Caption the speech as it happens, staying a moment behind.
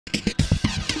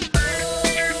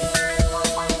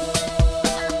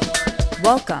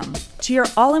Welcome to your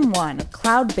all-in-one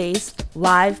cloud-based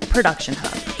live production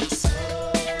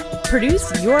hub.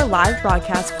 Produce your live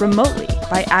broadcast remotely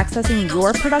by accessing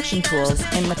your production tools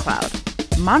in the cloud.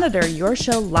 Monitor your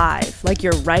show live like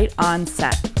you're right on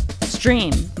set.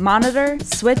 Stream, monitor,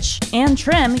 switch, and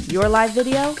trim your live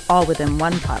video all within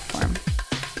one platform.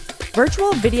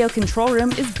 Virtual Video Control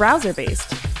Room is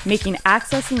browser-based, making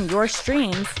accessing your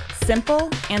streams simple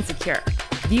and secure.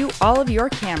 View all of your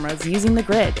cameras using the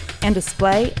grid and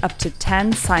display up to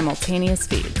 10 simultaneous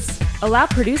feeds. Allow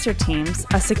producer teams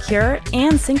a secure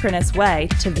and synchronous way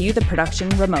to view the production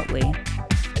remotely,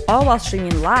 all while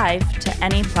streaming live to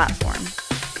any platform.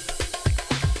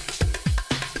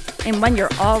 And when you're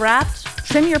all wrapped,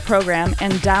 trim your program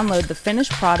and download the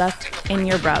finished product in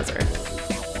your browser.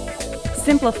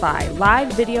 Simplify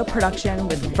live video production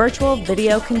with Virtual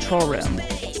Video Control Room,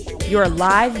 your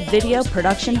live video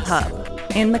production hub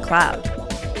in the cloud.